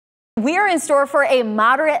We are in store for a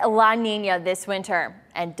moderate La Nina this winter.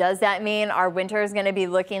 And does that mean our winter is going to be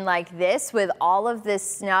looking like this with all of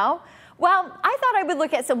this snow? Well, I thought I would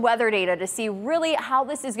look at some weather data to see really how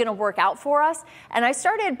this is going to work out for us. And I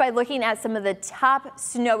started by looking at some of the top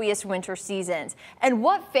snowiest winter seasons and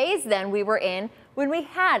what phase then we were in when we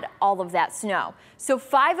had all of that snow. So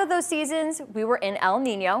 5 of those seasons we were in El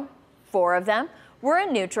Nino, 4 of them were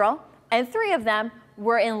in neutral, and 3 of them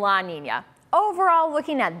were in La Nina. Overall,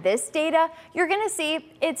 looking at this data, you're going to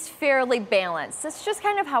see it's fairly balanced. That's just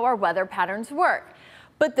kind of how our weather patterns work.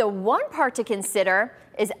 But the one part to consider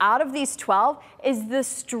is out of these 12 is the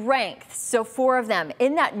strength. So 4 of them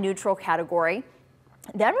in that neutral category.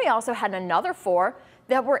 Then we also had another 4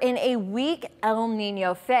 that were in a weak El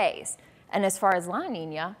Nino phase. And as far as La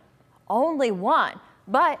Nina, only 1.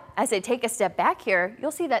 But as I take a step back here,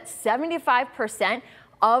 you'll see that 75%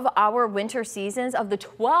 of our winter seasons, of the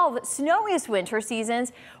 12 snowiest winter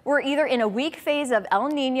seasons, were either in a weak phase of El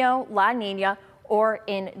Nino, La Nina, or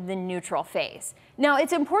in the neutral phase. Now,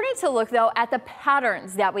 it's important to look, though, at the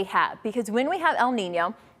patterns that we have, because when we have El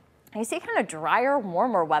Nino, you see kind of drier,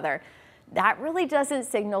 warmer weather. That really doesn't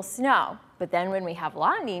signal snow. But then when we have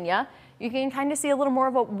La Nina, you can kind of see a little more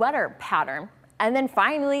of a wetter pattern. And then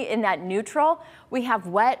finally, in that neutral, we have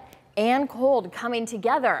wet and cold coming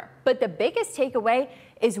together. But the biggest takeaway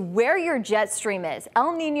is where your jet stream is.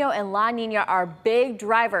 El Nino and La Nina are big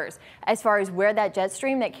drivers as far as where that jet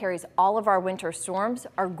stream that carries all of our winter storms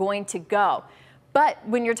are going to go. But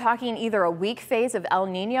when you're talking either a weak phase of El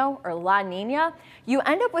Nino or La Nina, you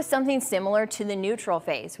end up with something similar to the neutral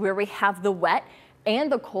phase, where we have the wet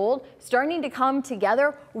and the cold starting to come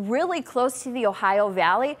together really close to the Ohio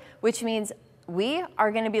Valley, which means we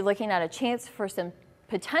are going to be looking at a chance for some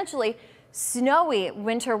potentially snowy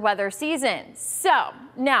winter weather season. So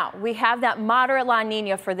now we have that moderate La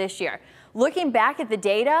Nina for this year. Looking back at the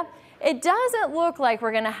data, it doesn't look like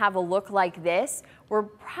we're going to have a look like this. We're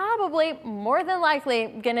probably more than likely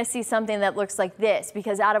going to see something that looks like this,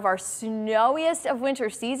 because out of our snowiest of winter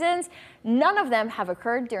seasons, none of them have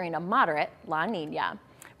occurred during a moderate La Nina.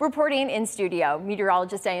 Reporting in studio,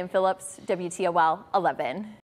 meteorologist Diane Phillips, WTOL 11.